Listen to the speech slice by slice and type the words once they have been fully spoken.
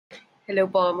Hello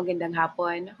po, magandang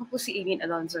hapon. Ako po si Aileen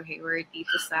Alonzo Hayward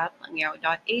dito sa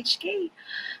pangyaw.hk.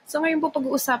 So ngayon po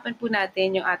pag-uusapan po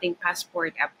natin yung ating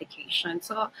passport application.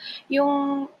 So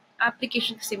yung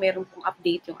application kasi meron pong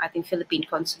update yung ating Philippine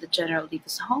Consulate General dito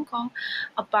sa Hong Kong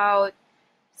about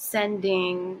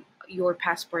sending your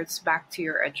passports back to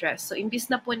your address. So imbis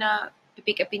na po na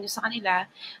pipick upin nyo sa kanila,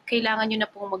 kailangan nyo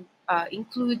na pong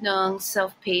mag-include ng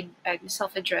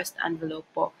self-addressed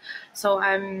envelope po. So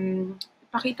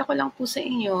pakita ko lang po sa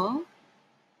inyo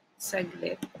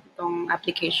saglit itong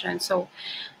application. So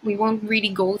we won't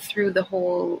really go through the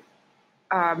whole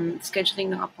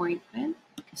scheduling ng appointment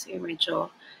kasi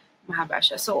medyo mahaba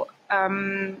siya. So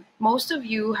most of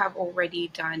you have already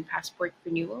done passport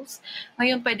renewals.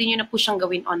 Ngayon, pwede nyo na po siyang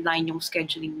gawin online yung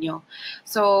scheduling nyo.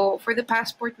 So for the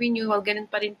passport renewal,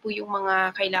 ganun pa rin po yung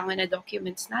mga kailangan na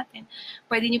documents natin.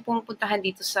 Pwede nyo pong puntahan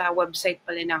dito sa website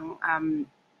pala ng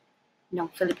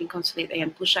Philippine Consulate.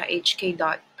 Ayan po siya,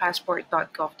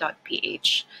 hk.passport.gov.ph.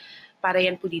 Para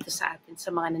yan po dito sa atin,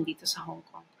 sa mga nandito sa Hong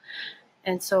Kong.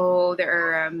 And so, there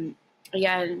are,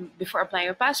 ayan, before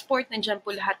applying a passport, nandyan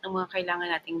po lahat ng mga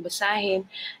kailangan nating basahin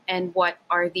and what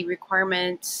are the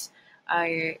requirements.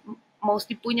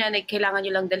 Mostly po niya, kailangan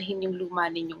nyo lang dalhin yung luma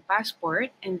ninyong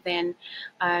passport, and then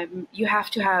you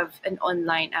have to have an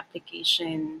online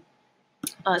application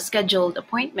scheduled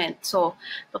appointment. So,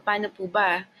 paano po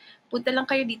ba? Punta lang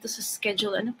kayo dito sa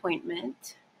schedule an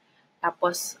appointment.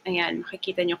 Tapos, ayan,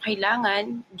 makikita nyo,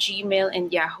 kailangan Gmail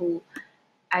and Yahoo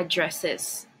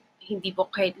addresses. Hindi po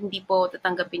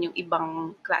tatanggapin yung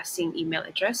ibang klaseng email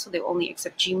address. So, they only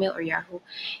accept Gmail or Yahoo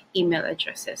email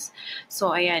addresses.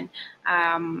 So, ayan,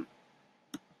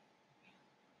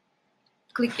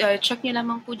 check nyo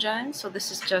lamang po dyan. So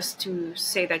this is just to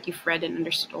say that you've read and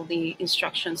understood all the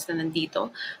instructions na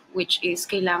nandito, which is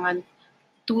kailangan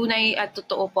tunay at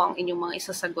totoo po ang inyong mga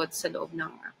isasagot sa loob ng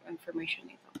information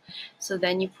nito. So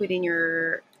then you put in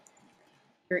your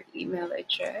email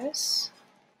address.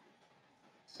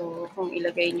 So kung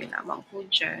ilagay nyo lamang po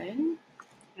dyan,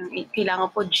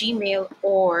 kailangan po Gmail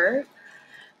or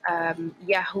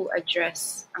Yahoo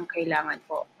address ang kailangan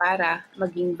po para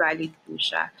maging valid po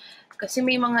siya. Kasi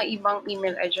may mga ibang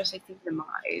email address, I think, ng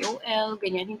mga AOL,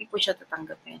 ganyan, hindi po siya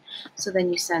tatanggapin. So then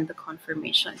you send the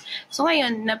confirmation. So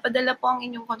ngayon, napadala po ang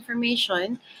inyong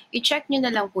confirmation, i-check nyo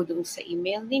na lang po dun sa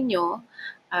email ninyo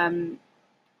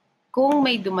kung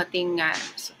may dumating nga.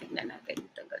 So tignan natin,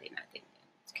 tanggalin natin.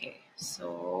 Okay,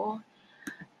 so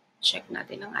check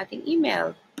natin ang ating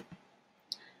email.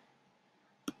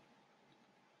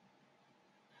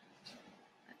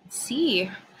 Let's see.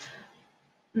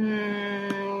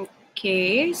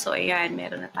 Okay, so ayan,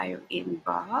 meron na tayong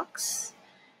inbox.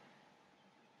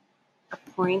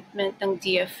 Appointment ng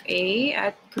DFA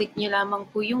at click nyo lamang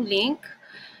po yung link.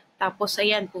 Tapos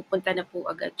ayan, pupunta na po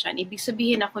agad dyan. Ibig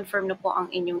sabihin na confirm na po ang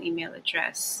inyong email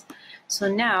address. So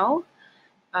now,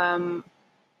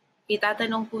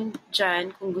 itatanong po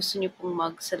dyan kung gusto nyo pong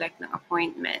mag-select ng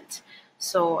appointment.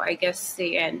 So I guess,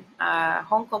 ayan,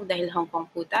 Hong Kong, dahil Hong Kong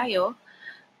po tayo,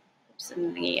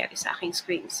 ano nangyayari sa aking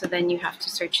screen. So then you have to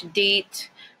search date,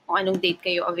 kung anong date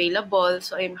kayo available.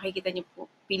 So ayun, makikita niyo po,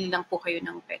 pili lang po kayo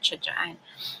ng petsa dyan.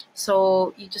 So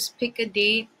you just pick a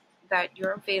date that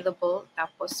you're available,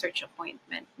 tapos search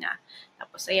appointment na.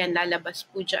 Tapos ayan, lalabas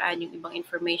po dyan yung ibang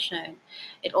information.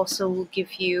 It also will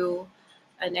give you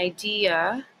an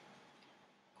idea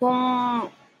kung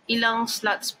ilang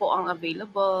slots po ang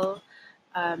available,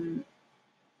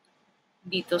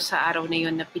 dito sa araw na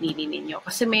yun na pinili ninyo.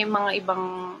 Kasi may mga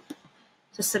ibang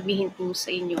sasabihin po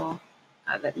sa inyo.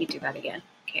 Let me do that again.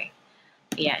 Okay.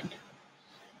 Ayan.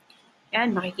 Ayan,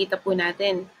 makikita po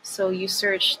natin. So, you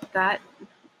search that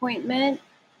appointment.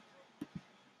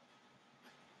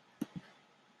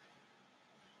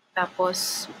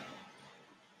 Tapos,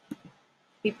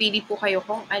 pipili po kayo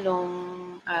kung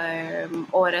anong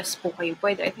oras po kayo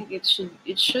pwede. I think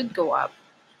it should go up.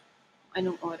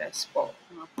 Anong oras po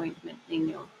ang appointment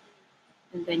ninyo.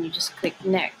 And then you just click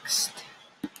next.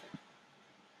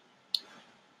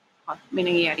 Oh, may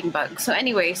nangyayaring bug. So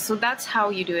anyway, so that's how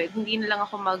you do it. Hindi na lang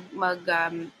ako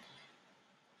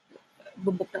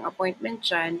bubuk ng appointment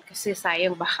dyan kasi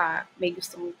sayang baka may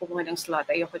gustong kumuha ng slot.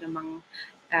 Ayoko namang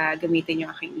gamitin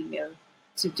yung aking email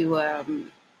to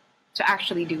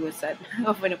actually do a set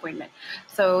of an appointment.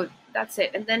 So that's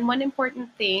it. And then one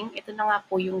important thing, ito na nga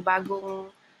po yung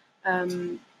bagong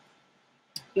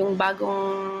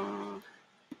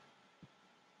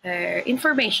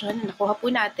information na nakuha po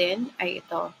natin ay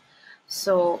ito.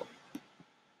 So,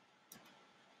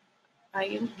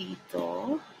 ayon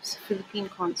dito sa Philippine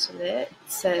Consulate, it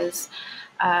says,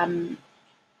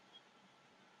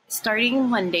 starting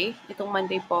Monday, itong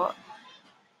Monday po,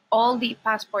 all the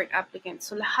passport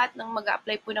applicants, so lahat ng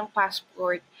mag-a-apply po ng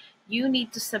passport, you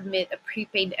need to submit a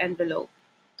prepaid envelope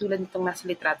tulad nitong nasa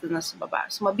litrato na sa baba.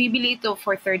 So mabibili ito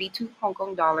for 32 Hong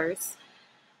Kong dollars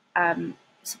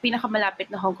sa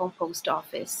pinakamalapit na Hong Kong post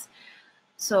office.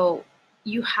 So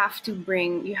you have to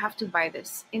buy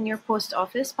this in your post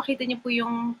office. Pakita niyo po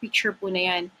yung picture po na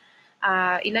yan.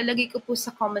 Ilalagay ko po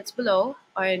sa comments below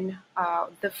on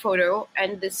the photo,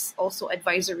 and this also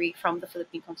advisory from the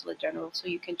Philippine Consulate General, so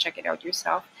you can check it out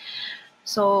yourself.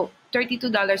 So $32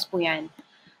 po yan.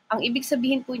 Ang ibig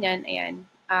sabihin po niyan, ayan,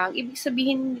 ang ibig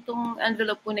sabihin nitong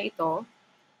envelope po na ito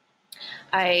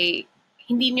ay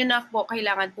hindi nyo na po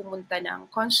kailangan pumunta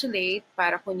ng consulate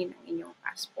para kunin ang inyong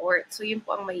passport. So yun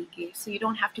po ang maigi. So you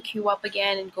don't have to queue up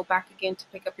again and go back again to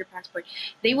pick up your passport.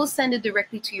 They will send it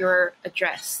directly to your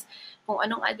address. Kung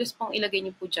anong address pong ilagay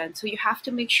nyo po dyan. So you have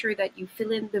to make sure that you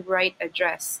fill in the right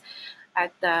address.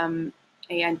 At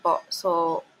ayan po.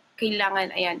 So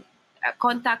kailangan, ayan,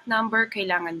 contact number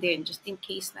kailangan din, just in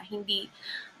case na hindi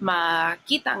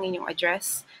makita ang inyong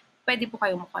address, pwede po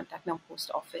kayong makontact ng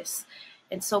post office.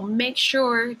 And so make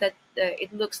sure that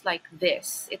it looks like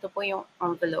this. Ito po yung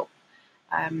envelope.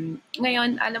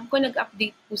 Ngayon, alam ko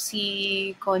nag-update po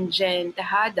si Conjen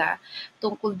Tejada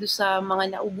tungkol do sa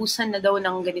mga naubusan na daw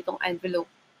ng ganitong envelope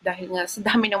dahil nga sa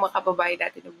dami ng mga kababae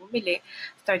natin na bumili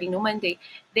starting no Monday.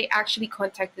 They actually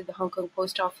contacted the Hong Kong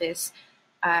Post Office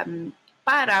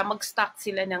para mag-stock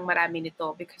sila ng marami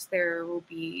nito because there will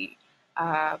be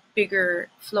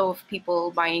bigger flow of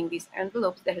people buying these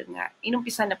envelopes dahil nga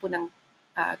inumpisa na po ng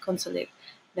consulate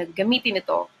na gamitin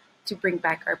ito to bring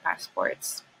back our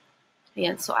passports.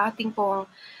 Ayan, so ating pong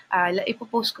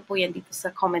ipopost ko po yan dito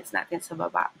sa comments natin sa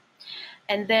baba.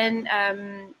 And then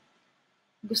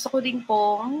gusto ko din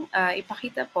pong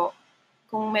ipakita po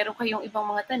kung meron kayong ibang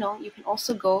mga tanong, you can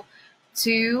also go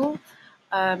to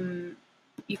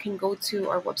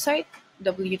our website,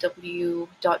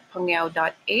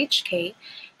 www.pangyao.hk,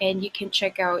 and you can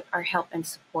check out our help and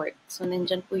support. So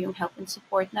nandyan po yung help and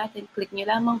support natin. Click nyo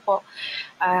lamang po.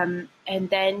 And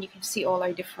then you can see all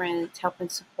our different help and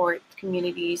support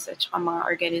communities at mga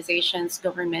organizations,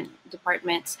 government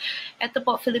departments. Ito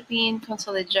po, Philippine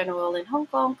Consulate General in Hong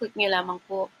Kong. Click nyo lamang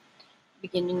po.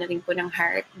 Bigyan nyo na rin po ng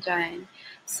heart dyan.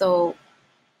 So,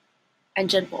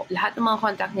 andyan po, lahat ng mga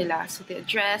contact nila. So the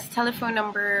address, telephone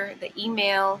number, the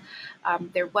email,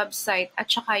 their website, at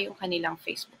saka yung kanilang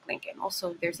Facebook link. And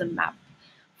also, there's a map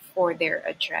for their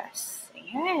address.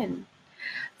 Ayan.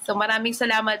 So maraming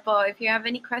salamat po. If you have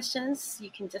any questions,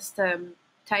 you can just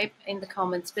type in the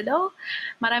comments below.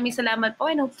 Maraming salamat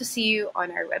po and hope to see you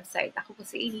on our website. Ako po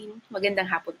si Eileen. Magandang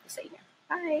hapon po sa inyo.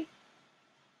 Bye!